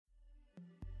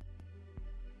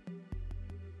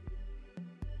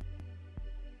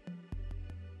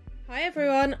Hi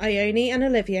everyone, Ione and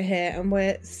Olivia here, and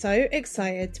we're so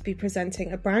excited to be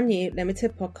presenting a brand new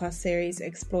limited podcast series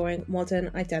exploring modern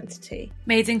identity.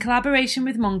 Made in collaboration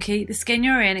with Monkey, The Skin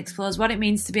You're In explores what it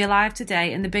means to be alive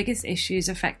today and the biggest issues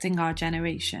affecting our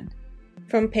generation.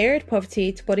 From period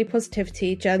poverty to body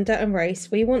positivity, gender and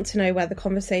race, we want to know where the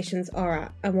conversations are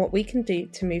at and what we can do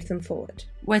to move them forward.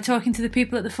 We're talking to the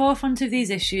people at the forefront of these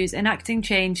issues, enacting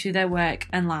change through their work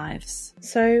and lives.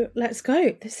 So let's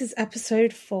go. This is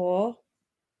episode 5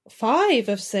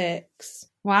 of 6.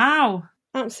 Wow.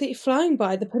 Absolutely flying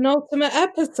by, the penultimate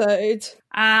episode.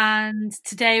 And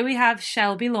today we have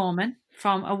Shelby Lorman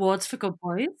from Awards for Good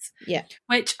Boys. Yeah.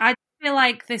 Which I feel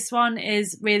like this one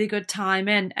is really good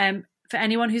timing. For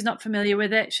anyone who's not familiar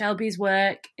with it, Shelby's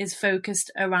work is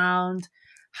focused around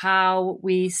how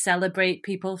we celebrate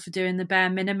people for doing the bare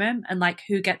minimum and like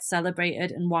who gets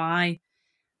celebrated and why.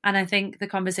 And I think the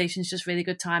conversation is just really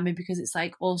good timing because it's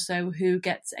like also who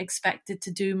gets expected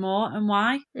to do more and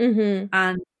why. Mm-hmm.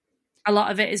 And a lot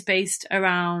of it is based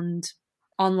around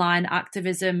online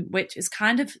activism, which is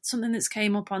kind of something that's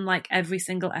came up on like every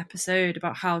single episode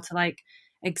about how to like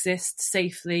exist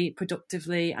safely,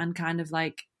 productively, and kind of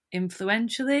like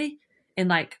influentially in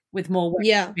like with more work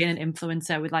being an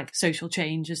influencer with like social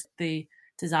change as the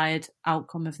desired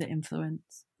outcome of the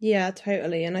influence. Yeah,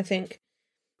 totally. And I think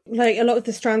like a lot of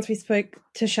the strands we spoke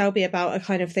to Shelby about are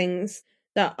kind of things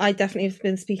that I definitely have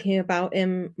been speaking about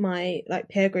in my like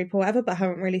peer group or whatever, but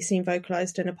haven't really seen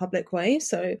vocalized in a public way.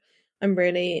 So I'm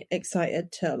really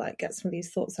excited to like get some of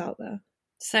these thoughts out there.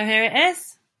 So here it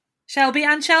is. Shelby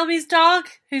and Shelby's dog,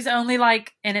 who's only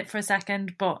like in it for a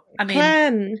second, but I mean,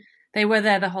 Clem, they were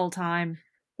there the whole time.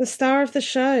 The star of the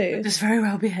show. Just very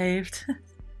well behaved.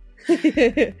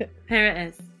 Here it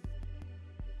is.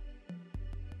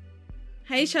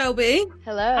 Hey Shelby.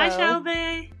 Hello. Hi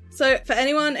Shelby. So for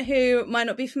anyone who might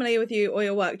not be familiar with you or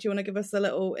your work, do you want to give us a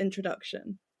little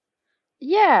introduction?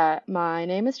 Yeah, my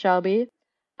name is Shelby.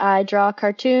 I draw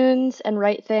cartoons and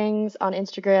write things on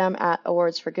Instagram at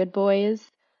Awards for Good Boys.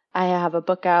 I have a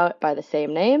book out by the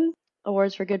same name,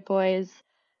 Awards for Good Boys.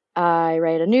 I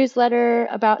write a newsletter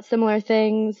about similar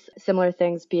things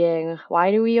being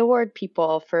why do we award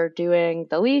people for doing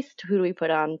the least? Who do we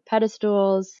put on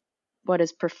pedestals? What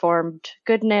is performed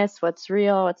goodness? What's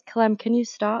real? What's Clem? Can you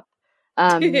stop?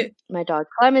 My dog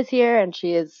Clem is here and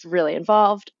she is really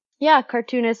involved. Yeah,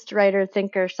 cartoonist, writer,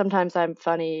 thinker. Sometimes I'm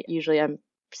funny. Usually I'm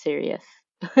serious.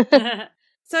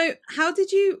 So how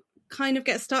did you kind of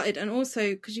get started? And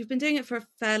also, because you've been doing it for a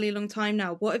fairly long time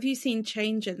now, what have you seen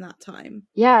change in that time?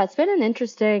 Yeah, it's been an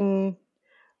interesting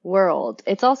world.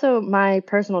 It's also my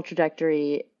personal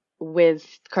trajectory with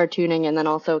cartooning and then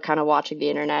also kind of watching the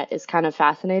internet is kind of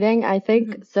fascinating, I think.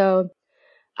 Mm-hmm. So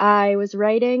I was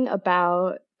writing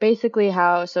about basically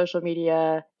how social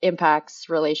media impacts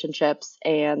relationships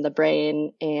and the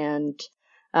brain and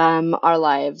our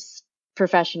lives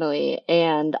professionally.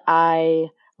 And I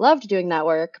loved doing that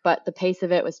work, but the pace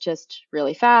of it was just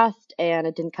really fast and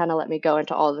it didn't kind of let me go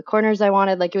into all of the corners I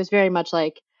wanted. Like it was very much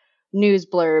like news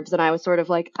blurbs. And I was sort of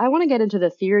like, I want to get into the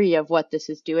theory of what this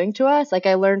is doing to us. Like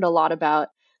I learned a lot about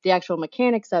the actual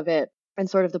mechanics of it and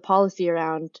sort of the policy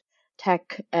around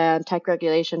tech and tech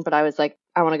regulation. But I was like,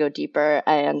 I want to go deeper.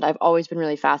 And I've always been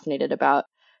really fascinated about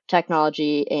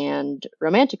technology and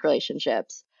romantic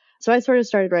relationships. So I sort of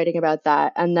started writing about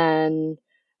that. And then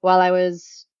while I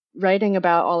was writing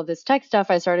about all of this tech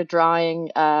stuff, I started drawing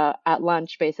at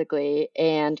lunch basically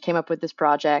and came up with this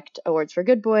project, Awards for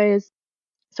Good Boys,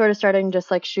 sort of starting just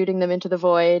like shooting them into the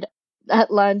void at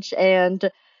lunch. And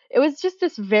it was just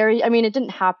this it didn't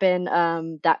happen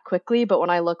that quickly, but when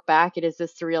I look back, it is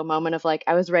this surreal moment of like,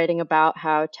 I was writing about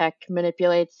how tech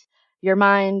manipulates your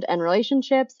mind and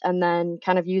relationships. And then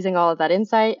kind of using all of that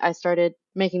insight, I started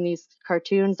making these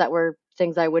cartoons that were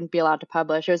things I wouldn't be allowed to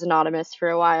publish. It was anonymous for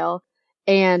a while.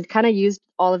 And kind of used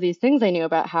all of these things I knew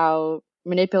about how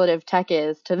manipulative tech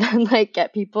is to then like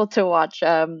get people to watch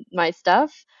my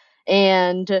stuff.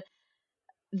 And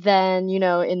then,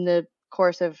 in the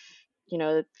course of,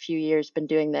 a few years been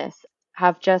doing this,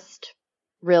 have just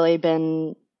really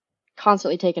been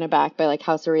constantly taken aback by like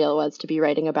how surreal it was to be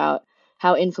writing about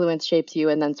how influence shapes you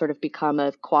and then sort of become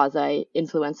a quasi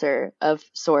influencer of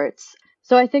sorts.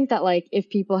 So I think that like if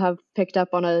people have picked up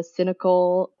on a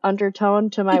cynical undertone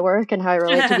to my work and how I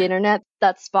relate to the internet,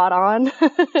 that's spot on.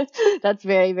 That's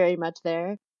very, very much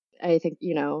there. I think,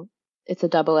 it's a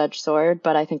double-edged sword,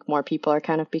 but I think more people are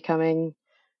kind of becoming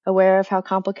aware of how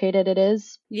complicated it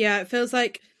is. Yeah, it feels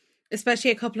like, especially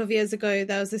a couple of years ago,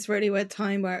 there was this really weird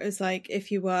time where it was like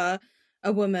if you were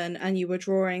a woman and you were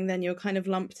drawing, then you're kind of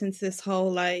lumped into this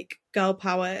whole like girl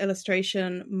power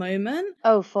illustration moment.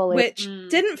 Oh, fully. Which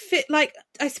didn't fit, like,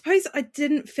 I suppose I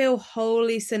didn't feel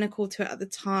wholly cynical to it at the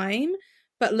time,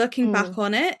 but looking back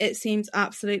on it, it seems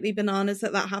absolutely bananas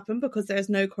that happened, because there's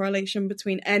no correlation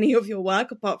between any of your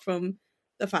work apart from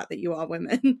the fact that you are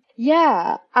women.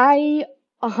 Yeah, I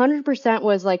 100%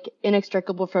 was like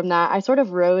inextricable from that. I sort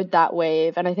of rode that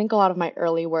wave, and I think a lot of my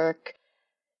early work,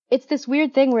 it's this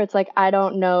weird thing where it's like, I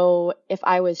don't know if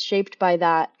I was shaped by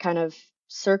that kind of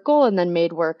circle and then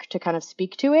made work to kind of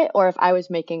speak to it, or if I was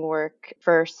making work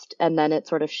first and then it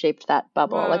sort of shaped that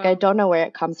bubble. Wow. Like, I don't know where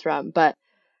it comes from, but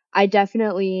I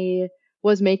definitely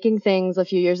was making things a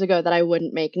few years ago that I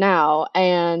wouldn't make now.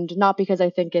 And not because I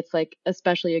think it's like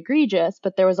especially egregious,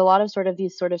 but there was a lot of sort of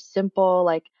these sort of simple,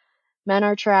 like, men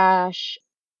are trash.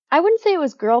 I wouldn't say it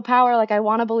was girl power. Like, I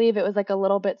want to believe it was like a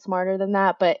little bit smarter than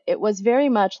that, but it was very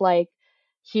much like,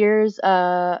 here's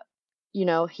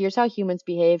here's how humans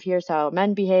behave, here's how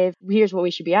men behave, here's what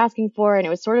we should be asking for. And it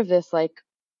was sort of this like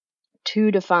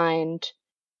too defined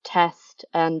test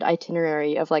and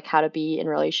itinerary of like how to be in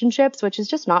relationships, which is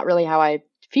just not really how I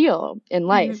feel in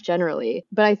life generally.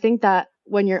 But I think that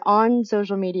when you're on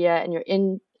social media and you're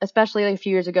in, especially like a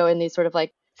few years ago, in these sort of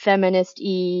like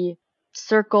feminist-y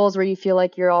circles where you feel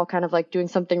like you're all kind of like doing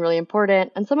something really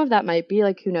important, and some of that might be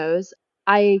like, who knows,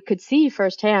 I could see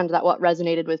firsthand that what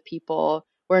resonated with people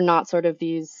were not sort of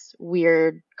these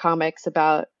weird comics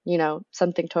about,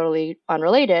 something totally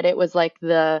unrelated. It was like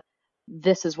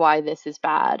this is why this is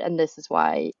bad, and this is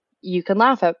why you can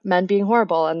laugh at men being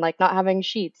horrible and like not having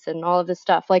sheets and all of this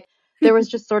stuff. Like, there was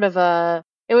just sort of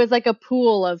it was like a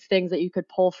pool of things that you could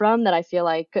pull from that I feel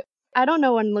like, I don't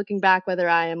know when looking back whether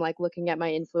I am like looking at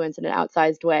my influence in an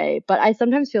outsized way, but I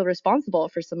sometimes feel responsible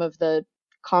for some of the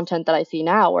content that I see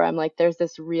now, where I'm like, there's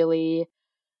this really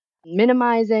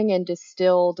minimizing and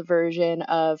distilled version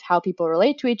of how people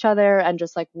relate to each other and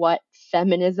just like what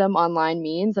feminism online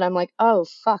means. And I'm like, oh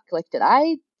fuck, like, did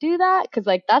I do that? Because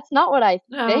like, that's not what I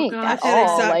think God. I at feel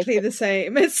all. exactly Like, the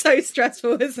same. It's so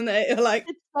stressful, isn't it? You're like,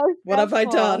 it's so what have I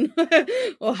stressful. done?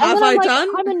 Or And have then I I'm like, done?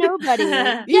 I'm a nobody.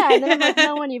 Yeah, and then I'm like,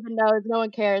 no one even knows, no one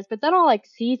cares. But then I'll like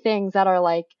see things that are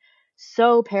like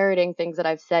so parroting things that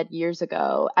I've said years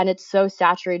ago, and it's so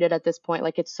saturated at this point,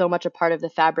 like it's so much a part of the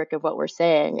fabric of what we're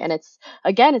saying. And it's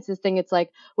this thing, it's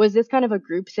like, was this kind of a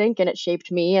group think and it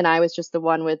shaped me and I was just the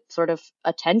one with sort of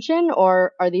attention,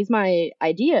 or are these my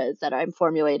ideas that I'm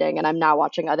formulating and I'm now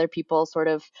watching other people sort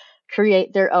of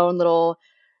create their own little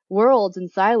worlds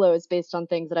and silos based on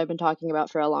things that I've been talking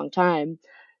about for a long time?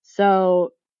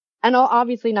 So, and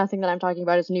obviously nothing that I'm talking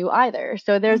about is new either.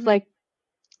 So there's like,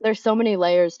 there's so many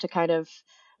layers to kind of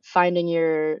finding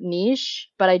your niche.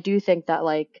 But I do think that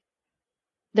like,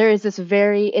 there is this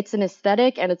it's an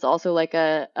aesthetic, and it's also like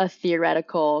a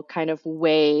theoretical kind of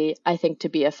way, I think, to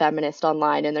be a feminist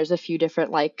online. And there's a few different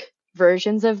like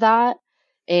versions of that.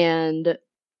 And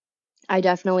I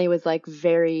definitely was like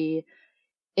very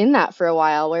in that for a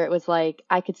while, where it was like,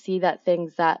 I could see that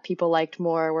things that people liked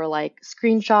more were like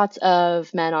screenshots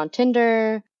of men on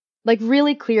Tinder, like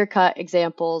really clear cut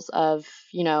examples of,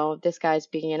 this guy's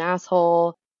being an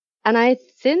asshole. And I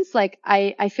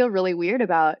feel really weird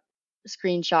about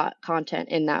screenshot content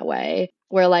in that way,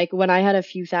 where like when I had a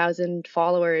few thousand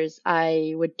followers,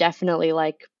 I would definitely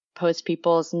like post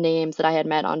people's names that I had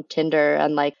met on Tinder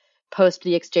and like post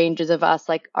the exchanges of us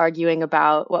like arguing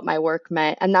about what my work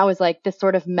meant. And that was like this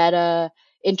sort of meta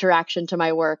interaction to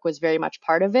my work was very much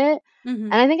part of it.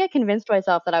 And I think I convinced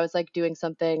myself that I was like doing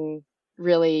something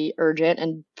really urgent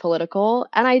and political.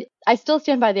 And I still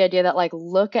stand by the idea that like,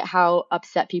 look at how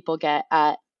upset people get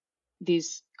at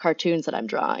these cartoons that I'm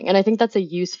drawing. And I think that's a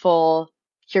useful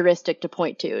heuristic to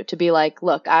point to be like,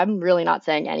 look, I'm really not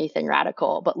saying anything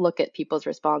radical, but look at people's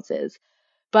responses.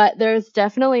 But there's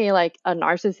definitely like a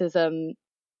narcissism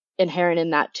inherent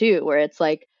in that too, where it's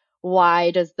like, why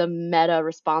does the meta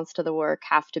response to the work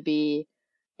have to be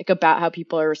like about how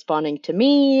people are responding to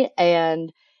me?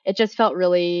 And it just felt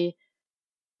really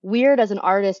weird as an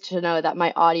artist to know that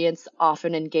my audience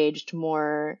often engaged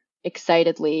more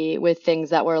excitedly with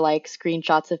things that were like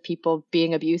screenshots of people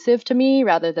being abusive to me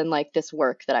rather than like this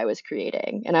work that I was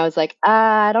creating. And I was like,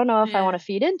 I don't know if I want to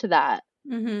feed into that.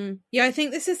 Yeah, I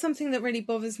think this is something that really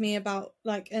bothers me about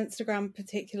like Instagram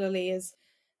particularly, is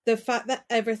the fact that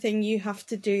everything you have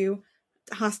to do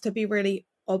has to be really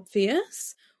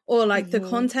obvious, or like the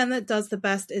content that does the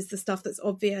best is the stuff that's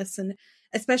obvious. And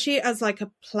especially as like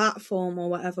a platform or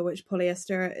whatever, which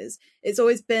polyester is, it's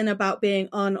always been about being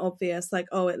unobvious, like,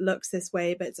 oh, it looks this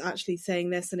way but it's actually saying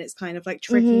this, and it's kind of like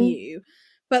tricking you.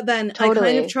 But then I kind of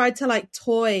Totally. tried to like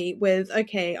toy with,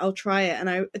 okay, I'll try it. And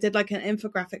I did like an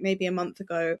infographic maybe a month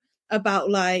ago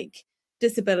about like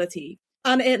disability.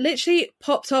 And it literally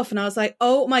popped off and I was like,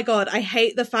 oh my God, I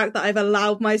hate the fact that I've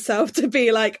allowed myself to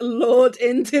be like lured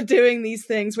into doing these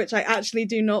things, which I actually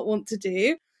do not want to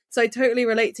do. So I totally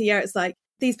relate to, yeah, it's like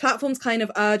these platforms kind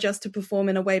of urge us to perform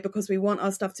in a way because we want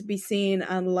our stuff to be seen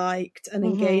and liked and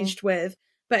engaged with.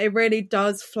 But it really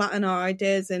does flatten our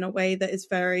ideas in a way that is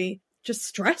very just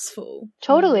stressful.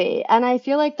 Totally. And I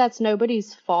feel like that's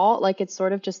nobody's fault. Like it's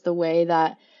sort of just the way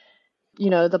that,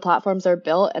 the platforms are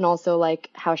built, and also like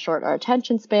how short our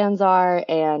attention spans are,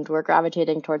 and we're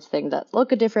gravitating towards things that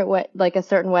look a different way, like a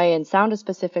certain way, and sound a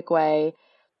specific way.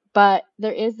 But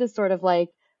there is this sort of like,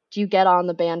 do you get on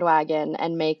the bandwagon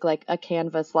and make like a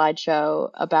Canva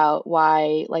slideshow about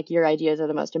why like your ideas are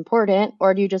the most important?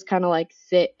 Or do you just kind of like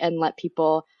sit and let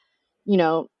people,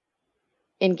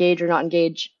 engage or not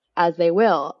engage as they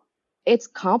will? It's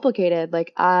complicated.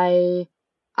 Like I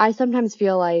sometimes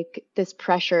feel like this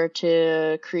pressure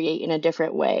to create in a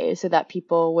different way so that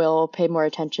people will pay more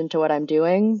attention to what I'm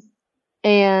doing.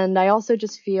 And I also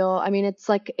just feel, I mean, it's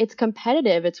like, it's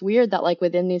competitive. It's weird that like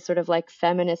within these sort of like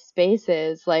feminist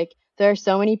spaces, like there are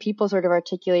so many people sort of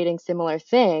articulating similar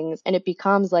things, and it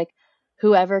becomes like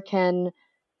whoever can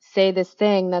say this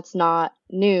thing that's not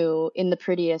new in the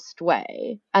prettiest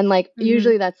way. And like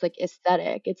usually that's like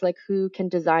aesthetic. It's like who can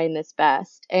design this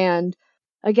best. And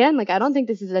again, like I don't think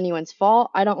this is anyone's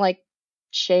fault. I don't like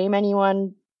shame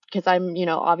anyone because I'm,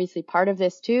 obviously part of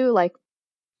this too. Like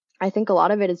I think a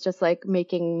lot of it is just like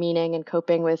making meaning and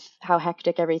coping with how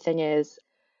hectic everything is.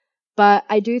 But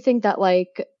I do think that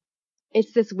like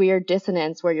it's this weird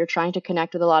dissonance where you're trying to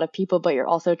connect with a lot of people, but you're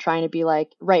also trying to be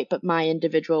like, right, but my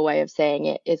individual way of saying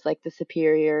it is like the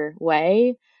superior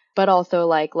way. But also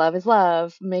like love is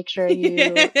love. Make sure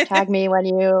you tag me when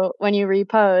you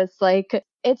repost. Like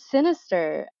it's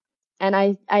sinister. And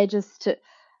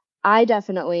I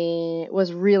definitely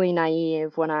was really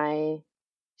naive when I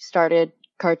started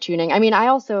cartooning. I mean,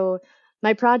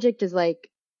 my project is like,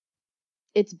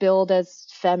 it's billed as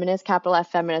feminist, capital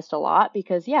F feminist a lot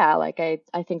because like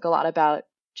I think a lot about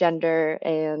gender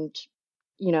and,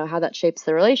 how that shapes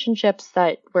the relationships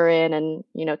that we're in and,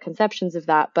 conceptions of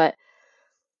that. But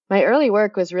my early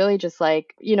work was really just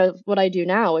like, what I do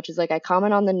now, which is like I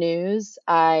comment on the news,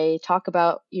 I talk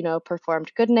about,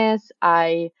 performed goodness,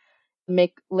 I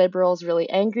make liberals really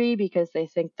angry because they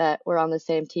think that we're on the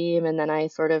same team, and then I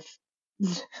sort of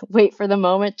wait for the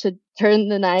moment to turn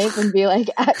the knife and be like,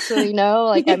 actually no,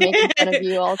 like I'm making fun of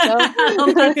you also.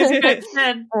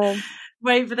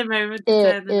 Wait for the moment to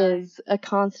it turn the knife. is a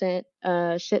constant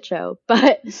shit show.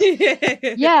 But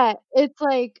yeah, it's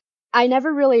like I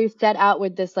never really set out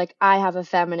with this like I have a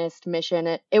feminist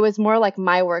mission. It was more like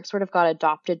my work sort of got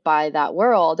adopted by that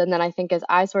world, and then I think as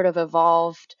I sort of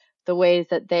evolved the ways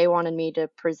that they wanted me to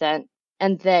present,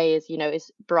 and they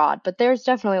is broad, but there's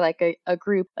definitely like a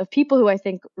group of people who I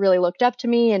think really looked up to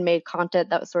me and made content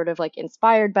that was sort of like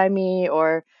inspired by me,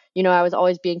 or I was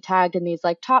always being tagged in these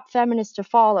like top feminists to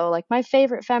follow, like my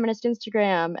favorite feminist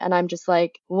Instagram, and I'm just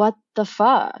like, what the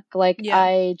fuck? Like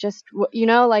I just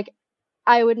like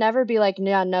I would never be like,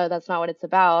 yeah, no, that's not what it's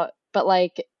about. But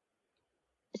like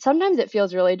sometimes it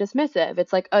feels really dismissive.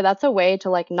 It's like, oh, that's a way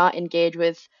to like not engage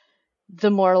with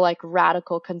the more like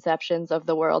radical conceptions of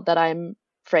the world that I'm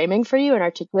framing for you and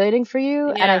articulating for you.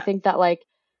 And I think that like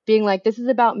being like, this is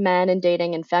about men and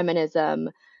dating and feminism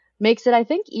makes it, I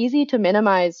think, easy to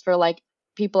minimize for like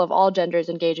people of all genders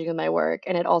engaging in my work.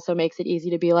 And it also makes it easy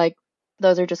to be like,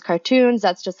 those are just cartoons.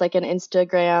 That's just like an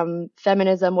Instagram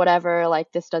feminism, whatever.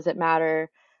 Like this doesn't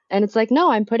matter. And it's like,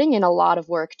 no, I'm putting in a lot of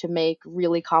work to make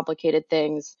really complicated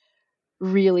things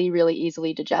really, really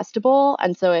easily digestible.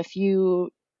 And so if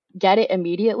you get it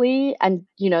immediately and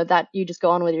that you just go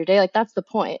on with your day, like that's the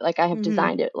point. Like I have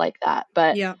designed it like that.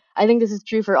 But I think this is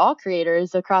true for all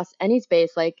creators across any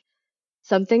space. Like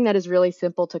something that is really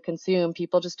simple to consume,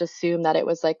 people just assume that it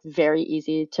was like very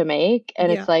easy to make. And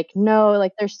it's like, no,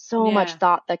 like there's so much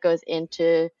thought that goes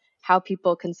into how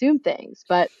people consume things.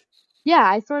 But yeah,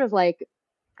 I sort of like,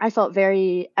 I felt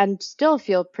very, and still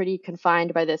feel pretty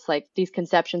confined by this, like these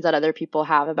conceptions that other people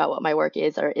have about what my work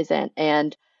is or isn't.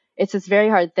 And it's this very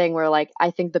hard thing where like,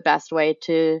 I think the best way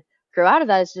to grow out of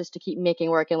that is just to keep making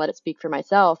work and let it speak for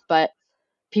myself. But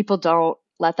people don't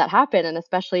let that happen. And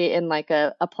especially in like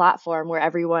a platform where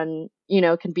everyone,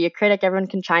 can be a critic, everyone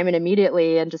can chime in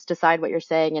immediately and just decide what you're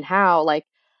saying and how. Like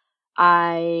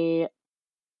I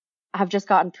have just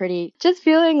gotten just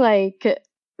feeling like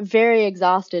very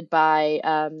exhausted by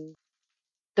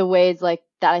the ways like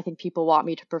that I think people want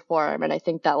me to perform. And I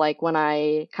think that like when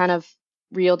I kind of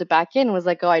reeled it back in and was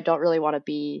like, oh, I don't really want to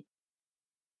be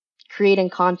creating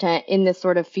content in this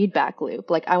sort of feedback loop.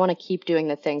 Like, I want to keep doing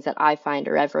the things that I find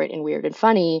irreverent and weird and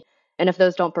funny. And if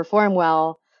those don't perform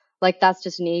well, like, that's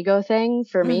just an ego thing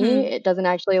for me. It doesn't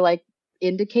actually like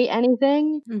indicate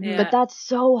anything. Yeah. But that's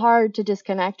so hard to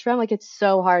disconnect from. Like, it's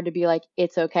so hard to be like,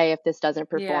 it's okay if this doesn't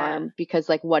perform, because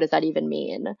like, what does that even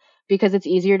mean? Because it's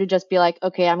easier to just be like,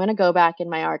 okay, I'm going to go back in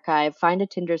my archive, find a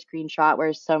Tinder screenshot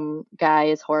where some guy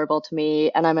is horrible to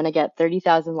me, and I'm going to get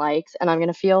 30,000 likes and I'm going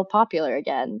to feel popular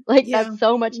again. Like, that's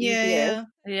so much easier.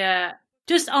 Yeah.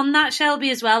 Just on that,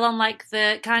 Shelby, as well, on like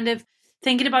the kind of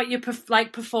thinking about your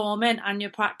like performing and your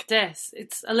practice.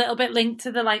 It's a little bit linked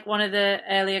to the like one of the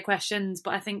earlier questions,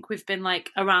 but I think we've been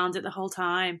like around it the whole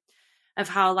time, of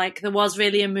how like there was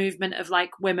really a movement of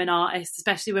like women artists,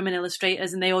 especially women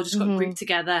illustrators, and they all just got grouped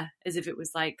together as if it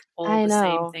was like all the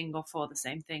same thing or for the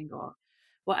same thing or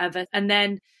whatever. And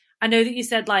then I know that you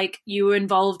said like you were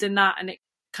involved in that and it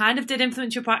kind of did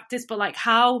influence your practice, but like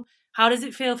how does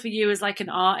it feel for you as like an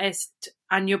artist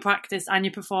and your practice and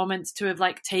your performance to have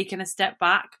like taken a step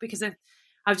back? Because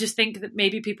I just think that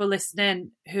maybe people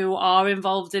listening who are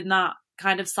involved in that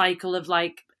kind of cycle of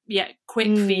like,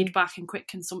 quick feedback and quick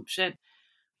consumption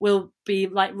will be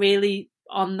like really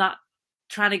on that,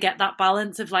 trying to get that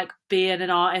balance of like being an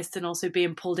artist and also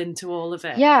being pulled into all of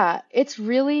it. Yeah, it's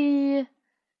really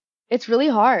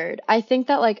hard. I think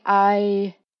that like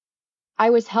I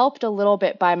was helped a little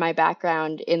bit by my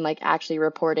background in like actually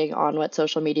reporting on what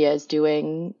social media is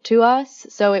doing to us.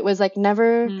 So it was like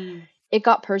never, it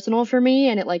got personal for me,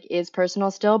 and it like is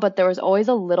personal still, but there was always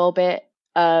a little bit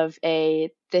of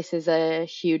this is a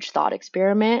huge thought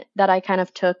experiment that I kind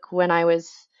of took when I was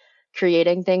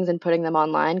creating things and putting them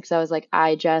online, because I was like,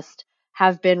 I just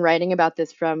have been writing about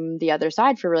this from the other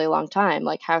side for a really long time,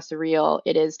 like how surreal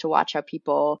it is to watch how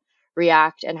people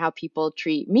react and how people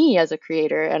treat me as a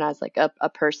creator and as like a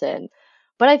person.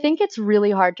 But I think it's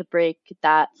really hard to break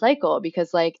that cycle,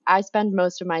 because like I spend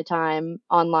most of my time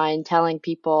online telling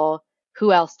people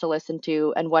who else to listen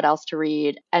to and what else to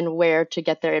read and where to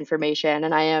get their information.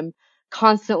 And I am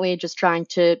constantly just trying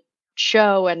to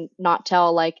show and not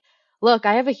tell, like, look,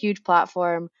 I have a huge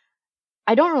platform.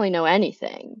 I don't really know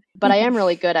anything, but I am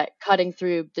really good at cutting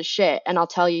through the shit, and I'll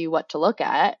tell you what to look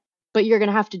at. But you're going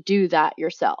to have to do that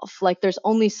yourself. Like, there's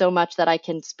only so much that I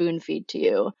can spoon feed to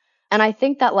you. And I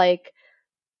think that like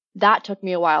that took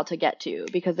me a while to get to,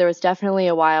 because there was definitely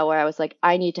a while where I was like,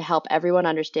 I need to help everyone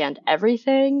understand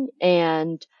everything,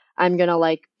 and I'm going to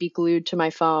like be glued to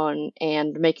my phone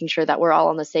and making sure that we're all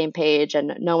on the same page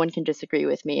and no one can disagree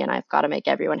with me, and I've got to make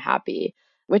everyone happy,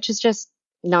 which is just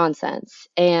nonsense.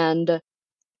 And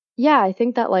yeah, I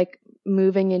think that like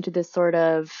moving into this sort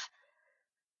of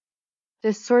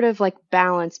like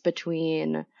balance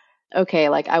between, okay,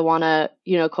 like I want to,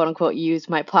 quote unquote, use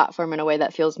my platform in a way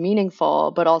that feels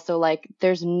meaningful, but also like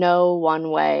there's no one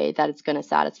way that it's going to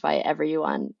satisfy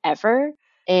everyone ever.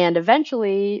 And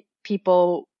eventually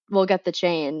people will get the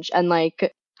change. And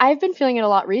like I've been feeling it a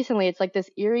lot recently. It's like this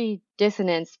eerie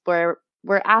dissonance where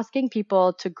we're asking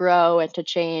people to grow and to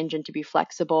change and to be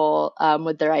flexible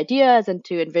with their ideas and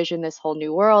to envision this whole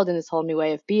new world and this whole new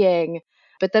way of being.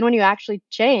 But then when you actually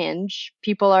change,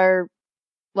 people are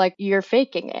like, you're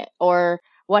faking it, or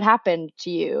what happened to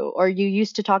you, or you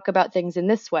used to talk about things in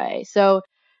this way. So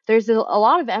there's a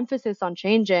lot of emphasis on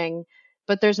changing,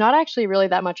 but there's not actually really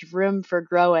that much room for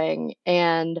growing.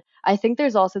 And I think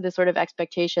there's also this sort of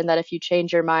expectation that if you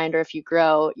change your mind or if you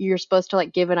grow, you're supposed to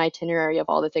like give an itinerary of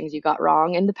all the things you got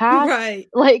wrong in the past. Right.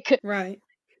 Like, right.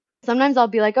 Sometimes I'll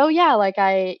be like, oh yeah, like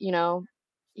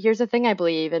here's a thing I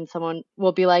believe. And someone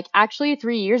will be like, actually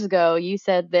 3 years ago, you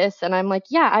said this. And I'm like,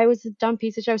 yeah, I was a dumb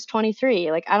piece of shit. I was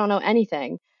 23. Like, I don't know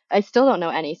anything. I still don't know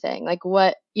anything. Like,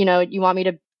 what, you want me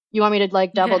to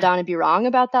like double down and be wrong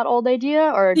about that old idea?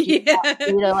 Or do you want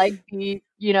me to like be,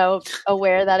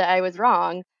 aware that I was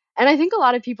wrong? And I think a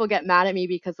lot of people get mad at me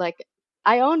because like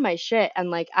I own my shit, and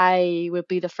like I would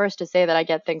be the first to say that I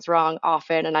get things wrong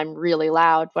often, and I'm really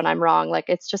loud when I'm wrong. Like,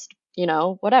 it's just,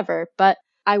 whatever. But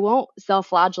I won't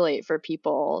self-flagellate for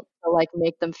people to like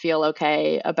make them feel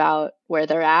okay about where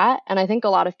they're at. And I think a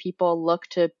lot of people look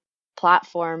to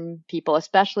platform people,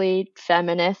 especially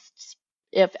feminists,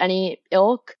 if any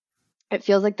ilk. It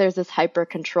feels like there's this hyper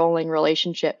controlling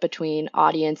relationship between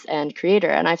audience and creator.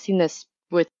 And I've seen this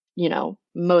with,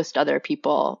 most other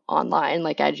people online.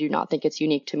 Like, I do not think it's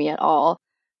unique to me at all.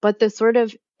 But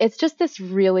it's just this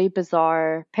really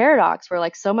bizarre paradox where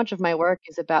like so much of my work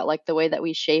is about like the way that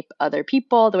we shape other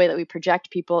people, the way that we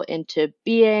project people into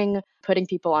being, putting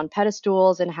people on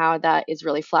pedestals, and how that is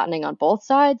really flattening on both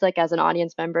sides, like as an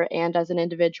audience member and as an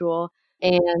individual.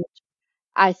 And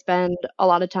I spend a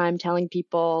lot of time telling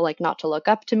people like not to look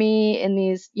up to me in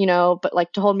these, but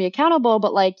like to hold me accountable.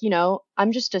 But like,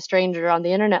 I'm just a stranger on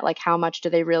the internet. Like, how much do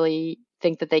they really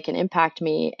think that they can impact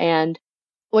me? And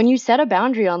when you set a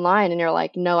boundary online and you're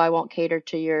like, no, I won't cater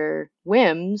to your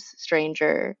whims,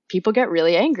 stranger, people get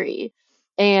really angry.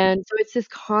 And so it's this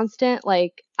constant,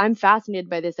 like, I'm fascinated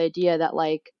by this idea that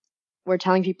like we're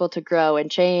telling people to grow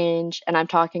and change. And I'm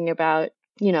talking about,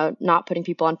 not putting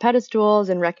people on pedestals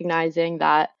and recognizing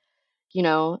that, you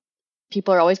know,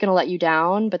 people are always going to let you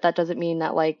down, but that doesn't mean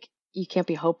that like you can't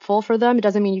be hopeful for them. It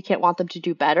doesn't mean you can't want them to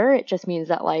do better. It just means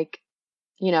that like,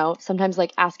 sometimes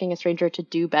like asking a stranger to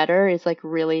do better is like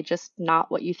really just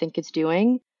not what you think it's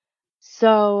doing.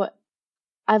 So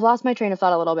I've lost my train of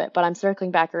thought a little bit, but I'm circling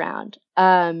back around.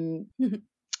 But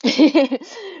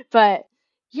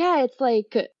yeah, it's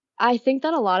like, I think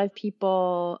that a lot of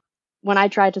people, when I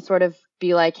tried to sort of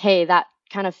be like, hey, that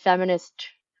kind of feminist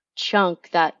chunk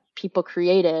that people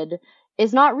created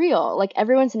is not real. Like,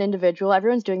 everyone's an individual,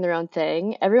 everyone's doing their own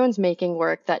thing, everyone's making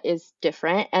work that is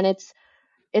different. And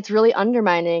it's really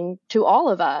undermining to all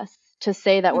of us to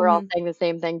say that we're all saying the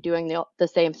same thing, doing the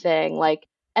same thing. Like,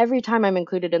 every time I'm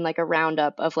included in like a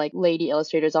roundup of like lady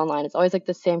illustrators online, it's always like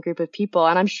the same group of people.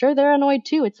 And I'm sure they're annoyed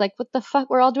too. It's like, what the fuck?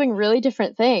 We're all doing really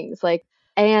different things. Like,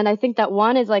 and I think that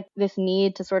one is like this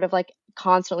need to sort of like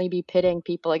constantly be pitting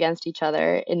people against each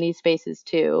other in these spaces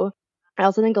too. I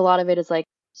also think a lot of it is like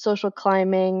social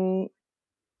climbing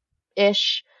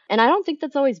ish. And I don't think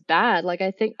that's always bad. Like,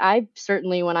 I think I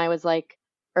certainly, when I was like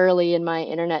early in my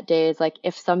internet days, like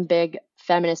if some big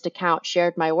feminist account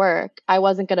shared my work, I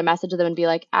wasn't going to message them and be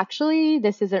like, actually,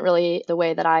 this isn't really the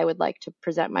way that I would like to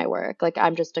present my work. Like,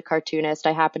 I'm just a cartoonist.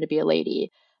 I happen to be a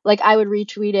lady. Like, I would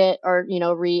retweet it or,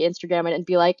 re-Instagram it and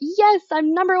be like, yes,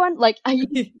 I'm number one. Like,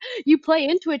 you play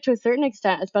into it to a certain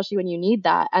extent, especially when you need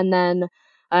that. And then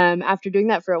after doing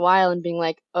that for a while and being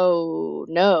like, oh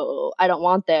no, I don't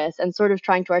want this, and sort of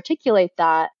trying to articulate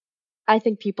that, I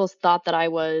think people thought that I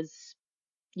was,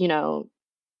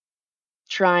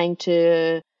 trying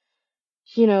to,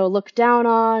 look down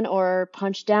on or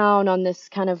punch down on this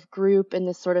kind of group and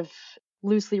this sort of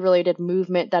loosely related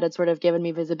movement that had sort of given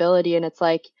me visibility. And it's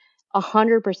like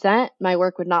 100% my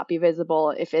work would not be visible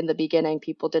if in the beginning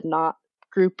people did not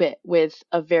group it with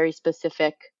a very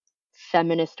specific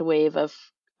feminist wave of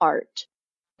art.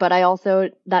 But I also,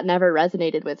 that never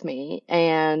resonated with me.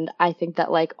 And I think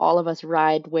that like all of us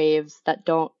ride waves that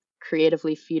don't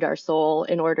creatively feed our soul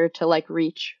in order to like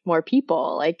reach more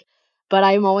people. Like, but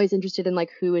I'm always interested in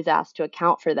like who is asked to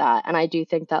account for that. And I do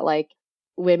think that like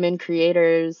women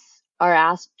creators are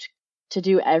asked to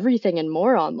do everything and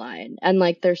more online. And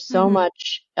like there's so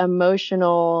much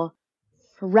emotional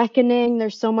reckoning,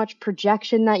 there's so much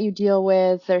projection that you deal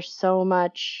with, there's so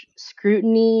much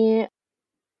scrutiny.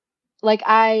 Like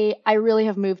I really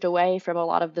have moved away from a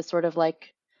lot of the sort of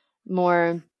like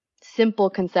more simple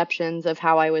conceptions of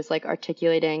how I was like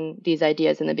articulating these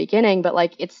ideas in the beginning, but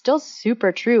like it's still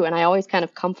super true. And I always kind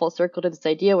of come full circle to this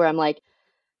idea where I'm like,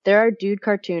 there are dude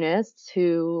cartoonists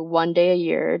who one day a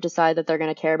year decide that they're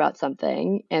going to care about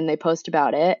something and they post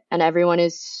about it and everyone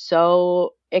is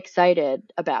so excited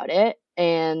about it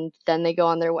and then they go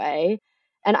on their way.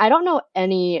 And I don't know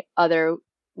any other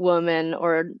woman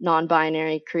or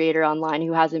non-binary creator online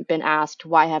who hasn't been asked,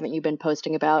 why haven't you been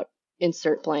posting about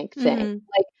insert blank thing?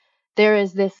 Like there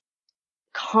is this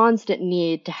constant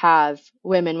need to have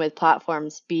women with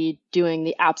platforms be doing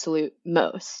the absolute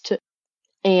most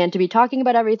and to be talking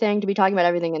about everything,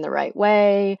 in the right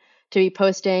way, to be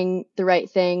posting the right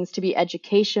things, to be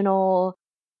educational,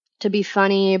 to be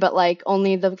funny, but like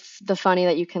only the funny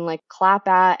that you can like clap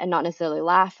at and not necessarily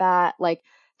laugh at. Like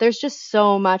there's just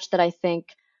so much that I think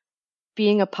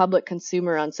being a public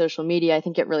consumer on social media, I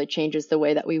think it really changes the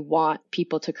way that we want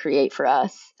people to create for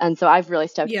us. And so I've really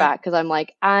stepped back because I'm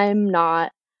like, I'm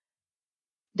not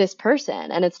this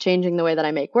person, and it's changing the way that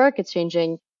I make work. It's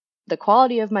changing the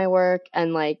quality of my work.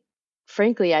 And like,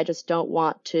 frankly, I just don't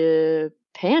want to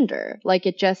pander. Like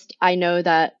I know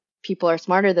that people are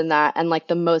smarter than that. And like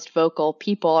the most vocal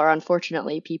people are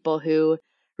unfortunately people who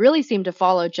really seem to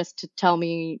follow just to tell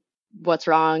me what's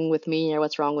wrong with me or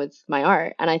what's wrong with my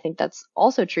art. And I think that's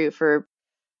also true for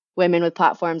women with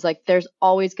platforms. Like there's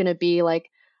always going to be like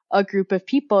a group of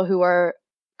people who are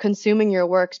consuming your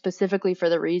work specifically for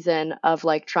the reason of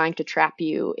like trying to trap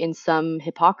you in some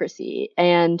hypocrisy.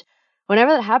 And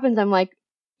whenever that happens, I'm like,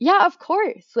 yeah, of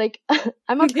course. Like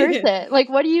I'm a person. Like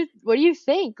what do you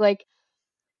think? Like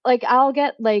I'll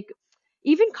get like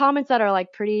even comments that are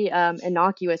like pretty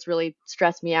innocuous really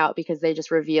stress me out because they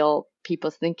just reveal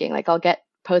people's thinking. Like I'll get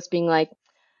posts being like,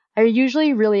 I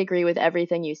usually really agree with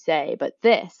everything you say, but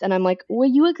this, and I'm like, will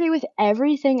you agree with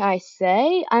everything I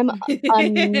say? I'm a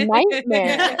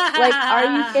nightmare. Like,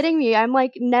 are you kidding me? I'm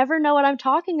like, never know what I'm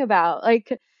talking about.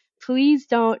 Like, please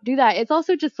don't do that. It's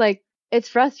also just like, it's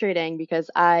frustrating because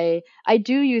I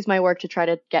do use my work to try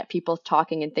to get people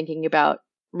talking and thinking about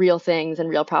real things and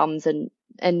real problems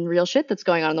and real shit that's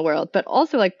going on in the world. But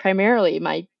also, like, primarily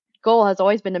my goal has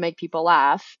always been to make people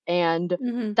laugh.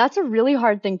 And that's a really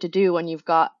hard thing to do when you've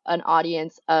got an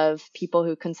audience of people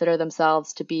who consider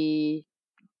themselves to be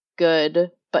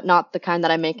good, but not the kind that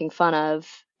I'm making fun of.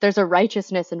 There's a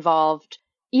righteousness involved,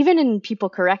 even in people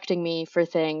correcting me for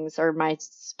things or my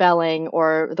spelling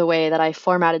or the way that I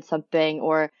formatted something.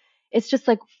 Or it's just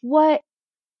like, what?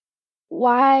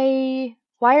 Why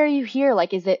are you here?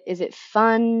 Like, is it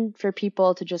fun for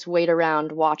people to just wait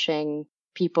around watching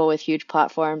people with huge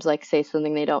platforms like say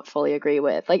something they don't fully agree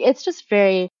with? Like, it's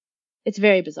very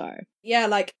bizarre. Yeah,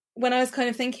 like when I was kind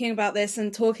of thinking about this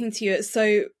and talking to you, it's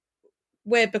so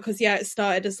weird because it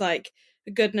started as like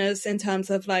goodness in terms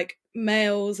of like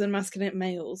males and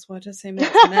males. Why did I say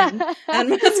males? Men and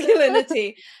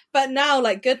masculinity. But now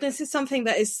like goodness is something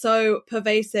that is so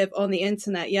pervasive on the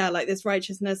internet. Yeah, like this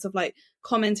righteousness of like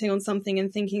commenting on something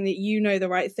and thinking that you know the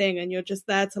right thing and you're just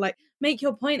there to like make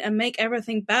your point and make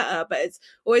everything better. But it's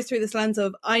always through this lens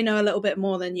of I know a little bit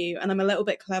more than you and I'm a little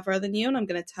bit cleverer than you and I'm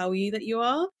going to tell you that you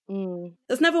are.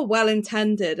 That's never well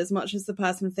intended as much as the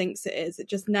person thinks it is. It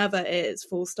just never is,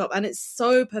 full stop. And it's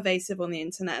so pervasive on the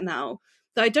internet now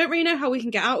that I don't really know how we can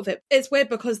get out of it. It's weird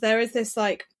because there is this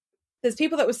like, there's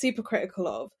people that we're super critical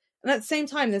of. And at the same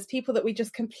time, there's people that we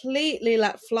just completely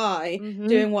let fly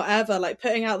doing whatever, like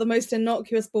putting out the most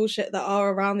innocuous bullshit that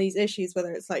are around these issues,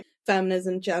 whether it's like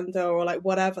feminism, gender, or like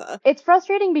whatever. It's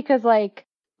frustrating because like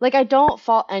I don't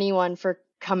fault anyone for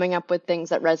coming up with things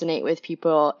that resonate with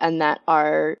people and that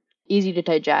are easy to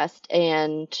digest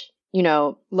and, you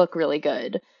know, look really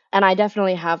good. And I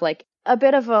definitely have like a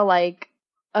bit of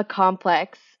a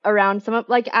complex around some of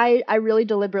like I really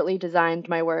deliberately designed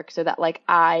my work so that like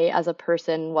I as a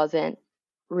person wasn't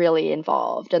really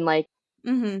involved and like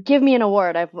give me an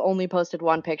award. I've only posted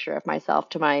one picture of myself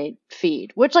to my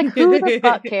feed, which like who the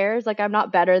fuck cares? Like I'm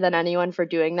not better than anyone for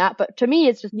doing that. But to me,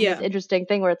 it's just this interesting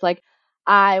thing where it's like,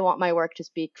 I want my work to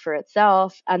speak for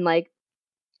itself. And like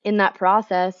in that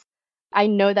process, I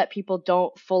know that people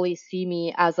don't fully see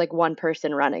me as like one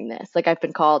person running this. Like I've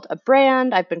been called a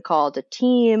brand, I've been called a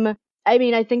team. I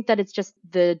mean, I think that it's just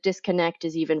the disconnect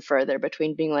is even further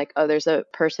between being like, oh, there's a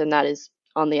person that is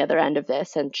on the other end of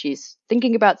this and she's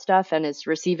thinking about stuff and is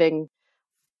receiving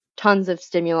tons of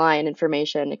stimuli and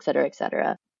information, et cetera, et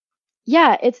cetera.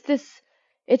 Yeah, it's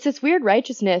this weird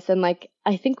righteousness. And like,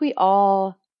 I think we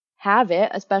all have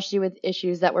it, especially with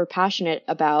issues that we're passionate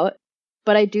about.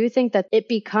 But I do think that it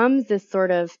becomes this sort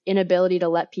of inability to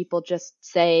let people just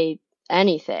say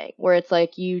anything where it's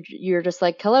like you're just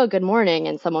like, hello, good morning.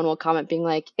 And someone will comment being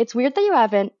like, it's weird that you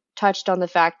haven't touched on the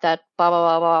fact that blah,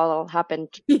 blah, blah, blah happened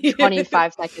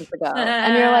 25 seconds ago.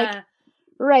 And you're like,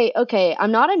 right, okay,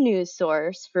 I'm not a news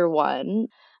source for one.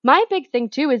 My big thing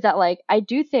too is that like, I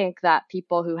do think that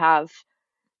people who have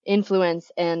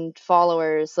influence and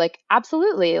followers, like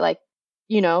absolutely, like,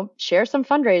 you know, share some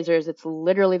fundraisers. It's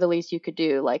literally the least you could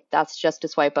do. Like that's just a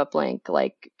swipe up link,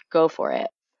 like go for it.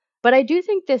 But I do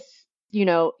think this, you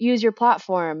know, use your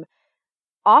platform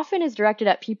often is directed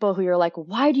at people who you're like,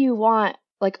 why do you want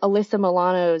like Alyssa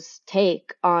Milano's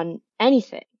take on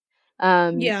anything?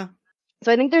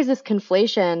 So I think there's this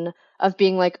conflation of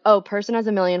being like, oh, person has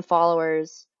 1 million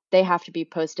followers, they have to be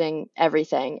posting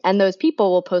everything. And those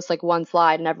people will post like one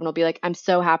slide and everyone will be like, I'm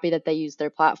so happy that they use their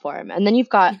platform. And then you've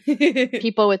got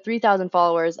people with 3,000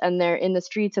 followers and they're in the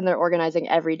streets and they're organizing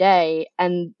every day.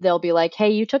 And they'll be like,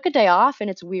 hey, you took a day off and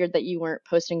it's weird that you weren't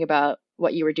posting about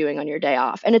what you were doing on your day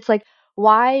off. And it's like,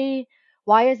 why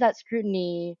is that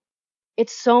scrutiny?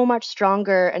 It's so much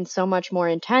stronger and so much more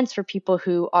intense for people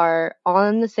who are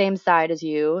on the same side as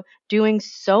you, doing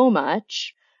so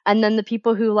much. And then the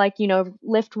people who like, you know,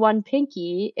 lift one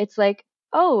pinky, it's like,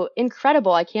 oh,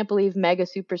 incredible. I can't believe mega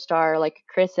superstar like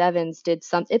Chris Evans did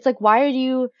something. It's like, why do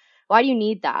you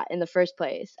need that in the first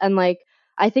place? And like,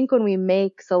 I think when we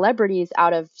make celebrities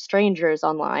out of strangers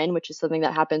online, which is something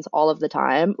that happens all of the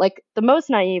time, like the most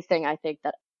naive thing I think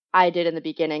that I did in the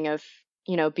beginning of,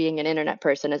 you know, being an internet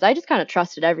person is I just kind of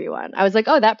trusted everyone. I was like,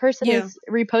 oh, that person is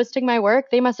reposting my work.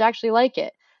 They must actually like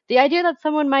it. The idea that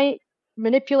someone might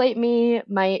manipulate me,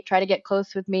 might try to get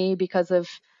close with me because of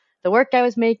the work I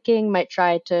was making, might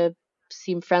try to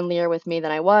seem friendlier with me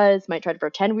than I was, might try to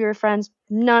pretend we were friends.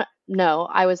 No,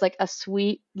 I was like a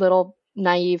sweet little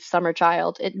naive summer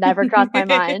child. It never crossed my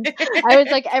mind. I was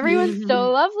like, everyone's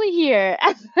so lovely here.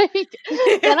 And like,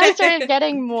 then I started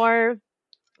getting more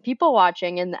people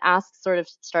watching, and the asks sort of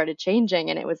started changing,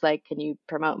 and it was like, can you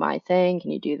promote my thing?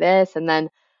 Can you do this? And then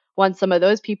once some of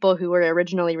those people who were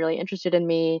originally really interested in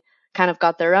me kind of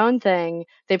got their own thing,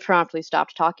 they promptly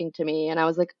stopped talking to me. And I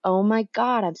was like, oh my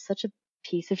God, I'm such a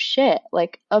piece of shit.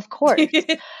 Like, of course,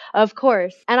 of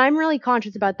course. And I'm really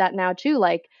conscious about that now too.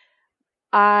 Like,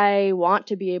 I want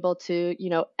to be able to, you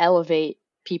know, elevate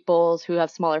people's who have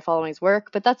smaller followings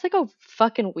work, but that's like a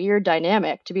fucking weird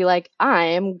dynamic to be like,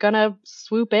 I'm gonna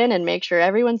swoop in and make sure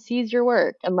everyone sees your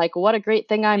work and like what a great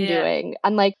thing I'm doing.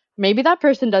 And like, maybe that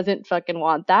person doesn't fucking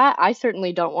want that. I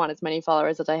certainly don't want as many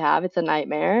followers as I have. It's a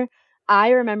nightmare. I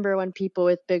remember when people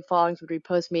with big followings would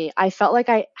repost me, I felt like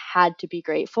I had to be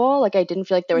grateful. Like I didn't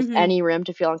feel like there was any room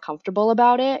to feel uncomfortable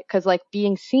about it, because like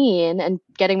being seen and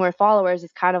getting more followers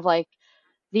is kind of like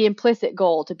the implicit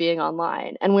goal to being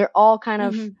online. And we're all kind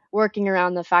of working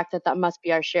around the fact that that must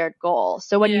be our shared goal.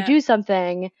 So when you do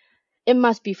something, it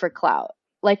must be for clout.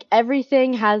 Like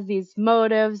everything has these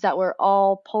motives that we're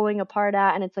all pulling apart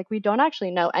at. And it's like, we don't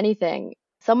actually know anything.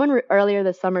 Someone earlier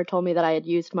this summer told me that I had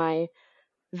used my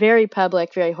very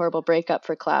public, very horrible breakup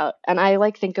for clout. And I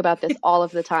like think about this all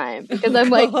of the time, because I'm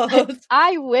like,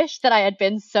 I wish that I had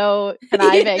been so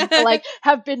conniving to like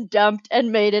have been dumped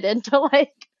and made it into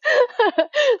like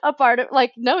a part of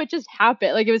like, no, it just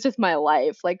happened. Like it was just my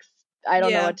life. Like I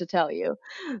don't know what to tell you.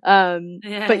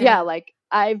 But like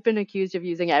I've been accused of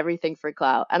using everything for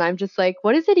clout, and I'm just like,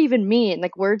 what does it even mean?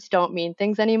 Like words don't mean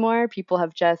things anymore. People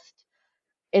have just,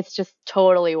 it's just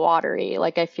totally watery.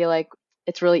 Like I feel like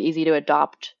it's really easy to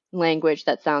adopt language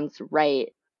that sounds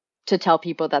right to tell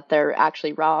people that they're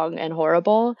actually wrong and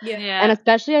horrible. And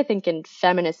especially I think in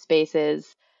feminist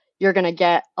spaces, you're going to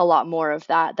get a lot more of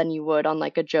that than you would on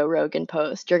like a Joe Rogan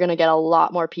post. You're going to get a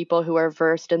lot more people who are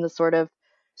versed in the sort of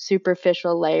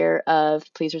superficial layer of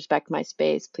please respect my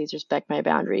space, please respect my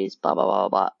boundaries, blah, blah, blah,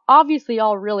 blah. Obviously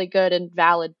all really good and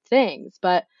valid things,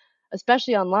 but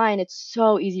especially online, it's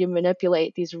so easy to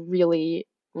manipulate these really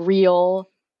real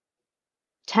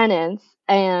tenets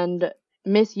and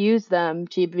misuse them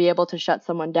to be able to shut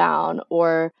someone down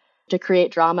or to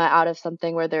create drama out of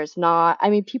something where there's not. I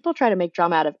mean, people try to make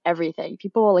drama out of everything.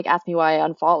 People will like ask me why I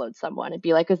unfollowed someone and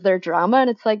be like, is there drama? And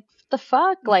it's like, the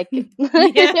fuck? Like,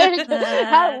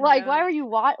 how, like, why were you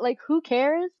like, who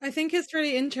cares? I think it's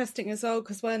really interesting as well,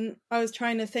 because when I was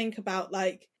trying to think about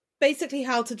like basically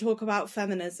how to talk about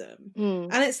feminism,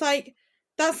 and it's like,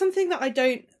 that's something that I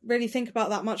don't really think about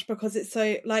that much, because it's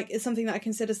so like, it's something that I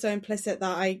consider so implicit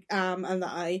that I am and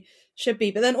that I should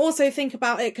be, but then also think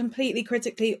about it completely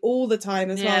critically all the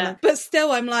time as well. But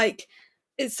still, I'm like,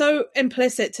 it's so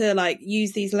implicit to like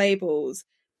use these labels,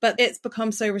 but it's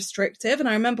become so restrictive. And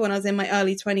I remember when I was in my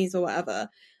early 20s or whatever,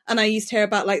 and I used to hear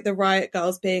about like the riot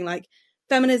girls being like,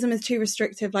 feminism is too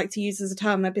restrictive, like to use as a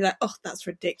term, and I'd be like, oh, that's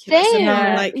ridiculous. And now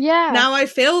I'm like, now I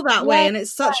feel that way, and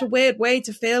it's such a weird way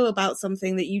to feel about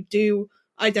something that you do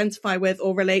identify with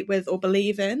or relate with or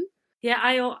believe in. Yeah,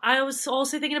 I was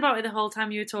also thinking about it the whole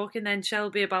time you were talking then,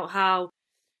 Shelby, about how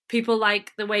people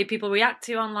like the way people react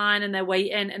to you online and they're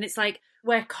waiting, and it's like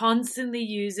we're constantly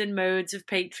using modes of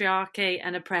patriarchy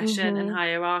and oppression and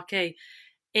hierarchy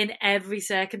in every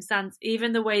circumstance,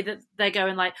 even the way that they're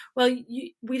going like, well,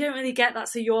 we don't really get that,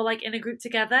 so you're like in a group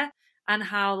together, and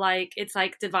how like it's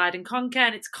like divide and conquer,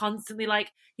 and it's constantly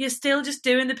like you're still just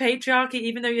doing the patriarchy,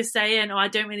 even though you're saying, oh, I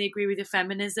don't really agree with your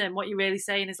feminism. What you're really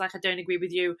saying is like, I don't agree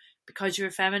with you because you're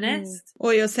a feminist.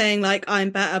 Or you're saying like,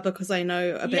 I'm better because I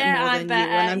know a bit more than you,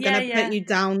 and I'm going to put you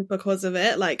down because of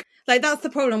it. Like that's the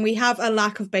problem. We have a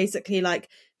lack of basically like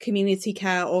community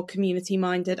care or community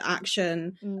minded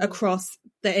action across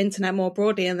the internet more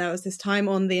broadly. And there was this time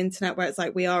on the internet where it's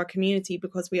like, we are a community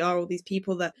because we are all these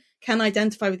people that can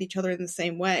identify with each other in the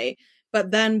same way. But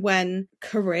then when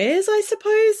careers, I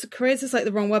suppose, careers is like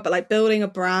the wrong word, but like building a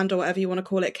brand or whatever you want to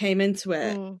call it came into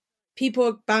it, people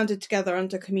are banded together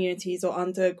under communities or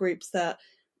under groups that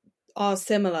are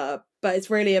similar, but it's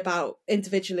really about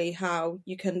individually how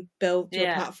you can build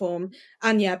your platform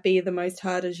and be the most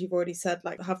heard, as you've already said,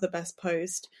 like have the best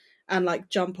post and like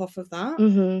jump off of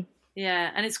that.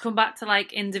 Yeah, and it's come back to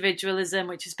like individualism,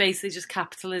 which is basically just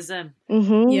capitalism.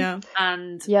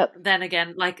 And then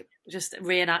again, like just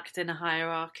reenacting a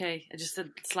hierarchy, just a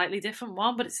slightly different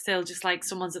one, but it's still just like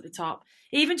someone's at the top.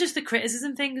 Even just the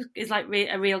criticism thing is like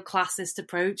a real classist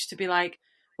approach to be like,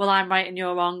 well, I'm right and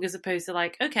you're wrong, as opposed to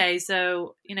like, okay,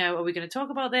 so, you know, are we going to talk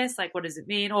about this? Like, what does it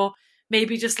mean? Or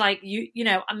maybe just like, you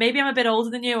know, maybe I'm a bit older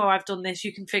than you, or I've done this,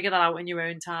 you can figure that out in your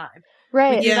own time.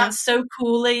 Right. We do that so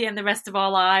coolly in the rest of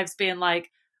our lives, being like,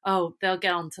 oh, they'll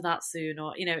get onto that soon,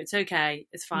 or, you know, it's okay,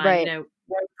 it's fine, Right. you know,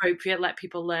 we're appropriate, let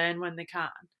people learn when they can.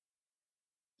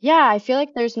 Yeah, I feel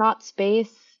like there's not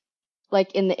space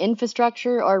like in the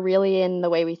infrastructure or really in the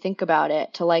way we think about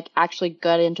it to like actually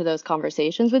get into those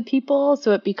conversations with people.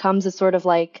 So it becomes a sort of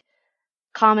like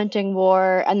commenting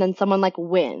war, and then someone like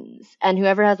wins, and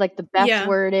whoever has like the best Yeah.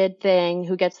 worded thing,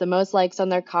 who gets the most likes on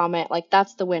their comment, like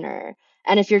that's the winner.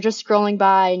 And if you're just scrolling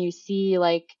by and you see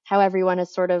like how everyone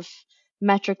has sort of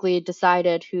metrically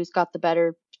decided who's got the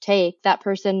better take, that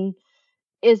person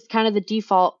is kind of the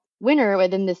default winner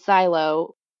within this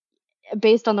silo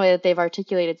based on the way that they've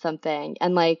articulated something.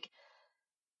 And like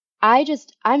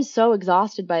I'm so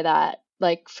exhausted by that,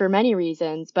 like for many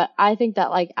reasons. But I think that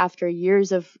like after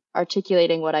years of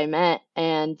articulating what I meant,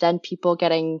 and then people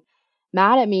getting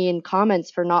mad at me in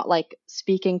comments for not like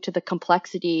speaking to the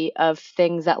complexity of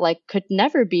things that like could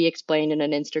never be explained in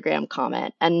an Instagram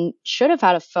comment and should have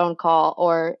had a phone call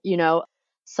or, you know,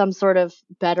 some sort of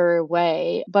better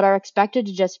way, but are expected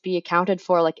to just be accounted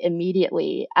for like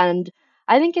immediately. And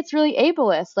I think it's really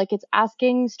ableist. Like it's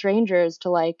asking strangers to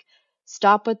like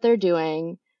stop what they're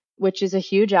doing, which is a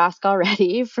huge ask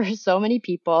already for so many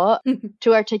people,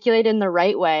 to articulate in the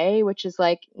right way, which is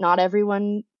like not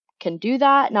everyone can do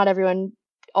that. Not everyone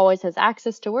always has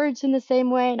access to words in the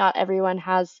same way. Not everyone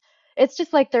has. It's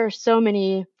just like there are so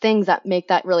many things that make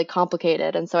that really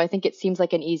complicated. And so I think it seems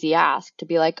like an easy ask to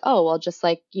be like, oh, well, just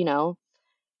like, you know,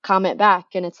 comment back.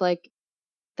 And it's like,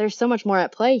 there's so much more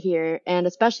at play here. And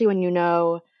especially when you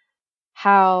know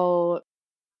how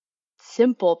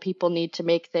simple people need to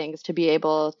make things to be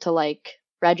able to like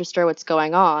register what's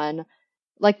going on,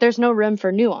 like there's no room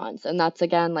for nuance. And that's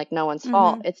again like no one's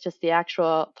fault. It's just the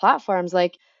actual platforms.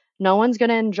 Like no one's going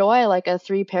to enjoy like a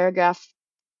 3-paragraph,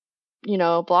 you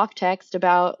know, block text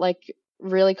about like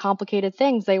really complicated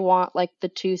things. They want like the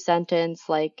 2-sentence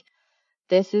like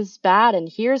this is bad and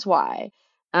here's why.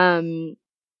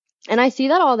 And I see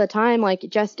that all the time, like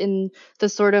just in the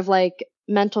sort of like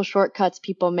mental shortcuts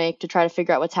people make to try to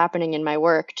figure out what's happening in my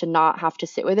work to not have to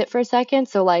sit with it for a second.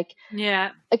 So like,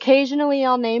 yeah, occasionally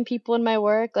I'll name people in my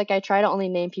work. Like I try to only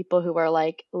name people who are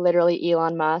like literally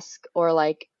Elon Musk or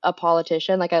like a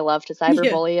politician. Like I love to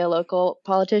cyberbully a local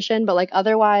politician, but like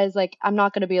otherwise, like I'm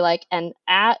not going to be like, and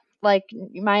at like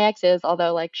my exes,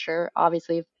 although like, sure,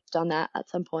 obviously I've done that at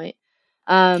some point.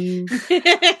 Whatever,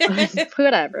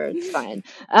 it's fine.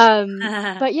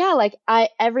 But yeah, like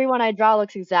everyone I draw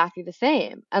looks exactly the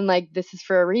same, and like this is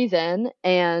for a reason.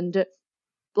 And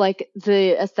like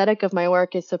the aesthetic of my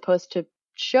work is supposed to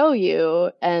show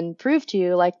you and prove to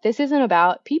you like this isn't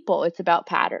about people, it's about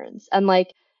patterns. And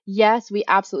like yes, we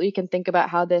absolutely can think about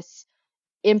how this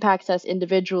impacts us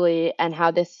individually and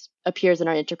how this appears in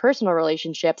our interpersonal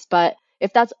relationships, but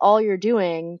if that's all you're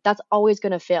doing, that's always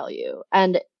going to fail you.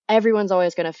 And everyone's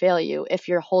always going to fail you if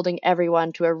you're holding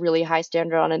everyone to a really high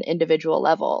standard on an individual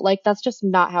level. Like that's just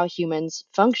not how humans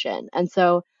function. And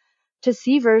so to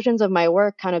see versions of my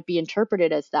work kind of be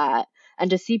interpreted as that,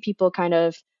 and to see people kind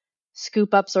of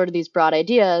scoop up sort of these broad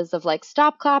ideas of like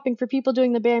stop clapping for people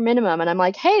doing the bare minimum, and I'm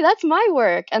like, hey, that's my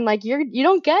work, and like you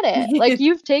don't get it. Like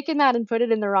you've taken that and put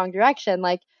it in the wrong direction.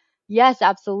 Like yes,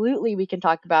 absolutely we can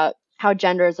talk about how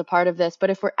gender is a part of this, but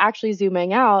if we're actually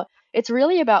zooming out, it's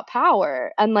really about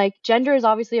power. And like gender is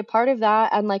obviously a part of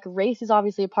that, and like race is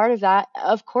obviously a part of that.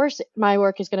 Of course my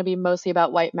work is going to be mostly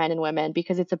about white men and women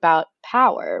because it's about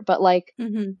power, but like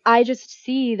I just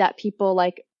see that people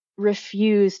like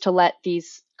refuse to let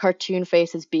these cartoon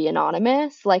faces be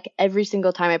anonymous. Like every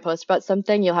single time I post about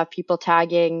something, you'll have people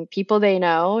tagging people they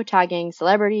know, tagging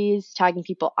celebrities, tagging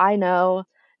people I know,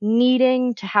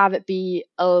 needing to have it be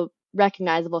a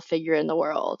recognizable figure in the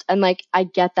world. And like I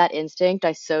get that instinct,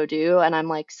 I so do, and I'm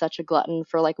like such a glutton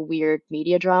for like weird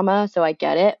media drama, so I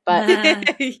get it. But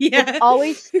it's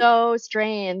always so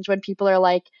strange when people are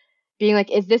like being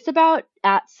like, is this about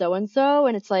at so and so?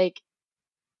 And it's like,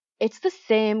 it's the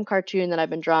same cartoon that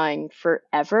I've been drawing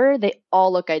forever. They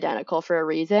all look identical for a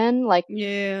reason. Like,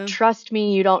 trust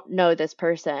me, you don't know this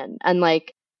person. And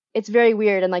like, it's very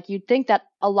weird. And like, you'd think that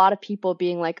a lot of people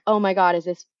being like, oh my God, is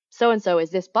this so-and-so?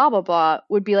 Is this blah, blah, blah?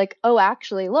 Would be like, oh,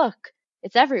 actually, look,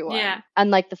 it's everyone. Yeah.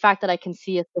 And like the fact that I can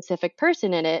see a specific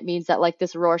person in it means that like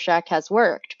this Rorschach has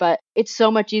worked. But it's so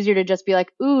much easier to just be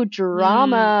like, ooh,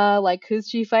 drama. Like, who's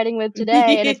she fighting with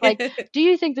today? And it's like, do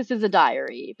you think this is a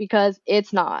diary? Because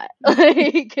it's not.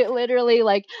 Like, literally,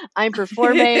 like, I'm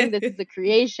performing. This is a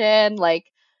creation. Like,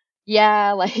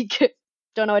 yeah, like,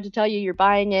 don't know what to tell you. You're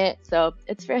buying it. So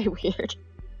it's very weird.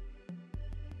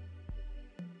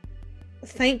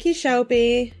 Thank you,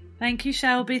 Shelby. Thank you,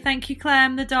 Shelby. Thank you,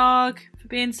 Clem, the dog, for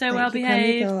being so Thank well you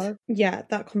behaved. kindly, God. Yeah,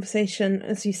 that conversation,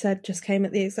 as you said, just came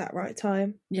at the exact right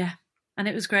time. Yeah, and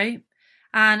it was great.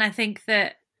 And I think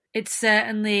that it's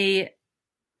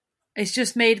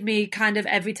just made me kind of,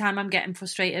 every time I'm getting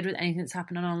frustrated with anything that's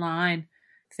happening online,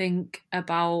 think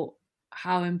about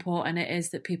how important it is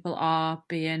that people are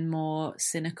being more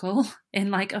cynical in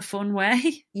like a fun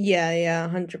way. Yeah,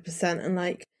 100%. And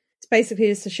like, it's basically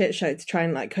just a shit show to try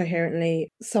and like coherently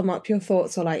sum up your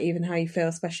thoughts or like even how you feel,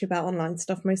 especially about online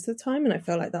stuff most of the time. And I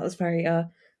feel like that was very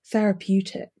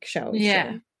therapeutic, shall we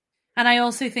say. And I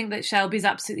also think that Shelby's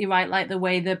absolutely right. Like the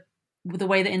way that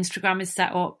Instagram is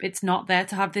set up, it's not there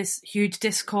to have this huge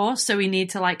discourse. So we need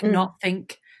to like not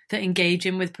think that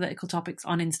engaging with political topics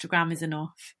on Instagram is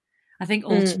enough. I think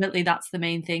ultimately that's the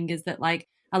main thing, is that like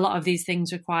a lot of these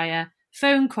things require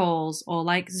phone calls or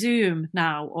like Zoom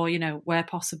now, or, you know, where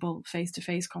possible,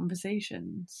 face-to-face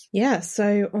conversations. Yeah,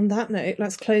 so on that note,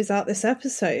 let's close out this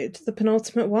episode, the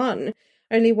penultimate one.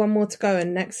 Only one more to go,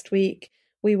 and next week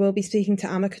we will be speaking to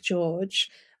Amika George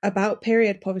about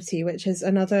period poverty, which is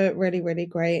another really, really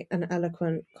great and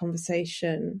eloquent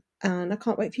conversation. And I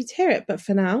can't wait for you to hear it. But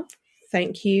for now,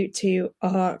 thank you to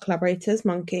our collaborators,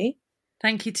 Monkey.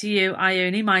 Thank you to you,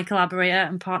 Ione, my collaborator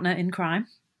and partner in crime.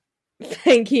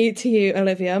 Thank you to you,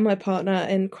 Olivia, my partner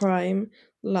in crime,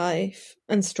 life,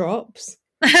 and strops.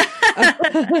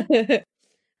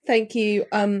 Thank you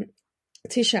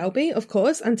to Shelby, of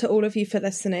course, and to all of you for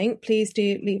listening. Please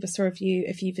do leave us a review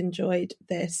if you've enjoyed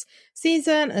this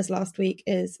season, as last week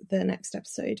is the next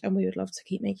episode, and we would love to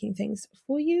keep making things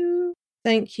for you.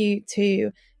 Thank you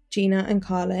to Gina and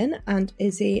Carlin, and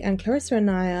Izzy and Clarissa and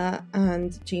Naya,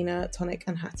 and Gina, Tonic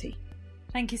and Hattie.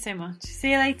 Thank you so much.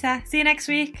 See you later. See you next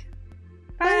week.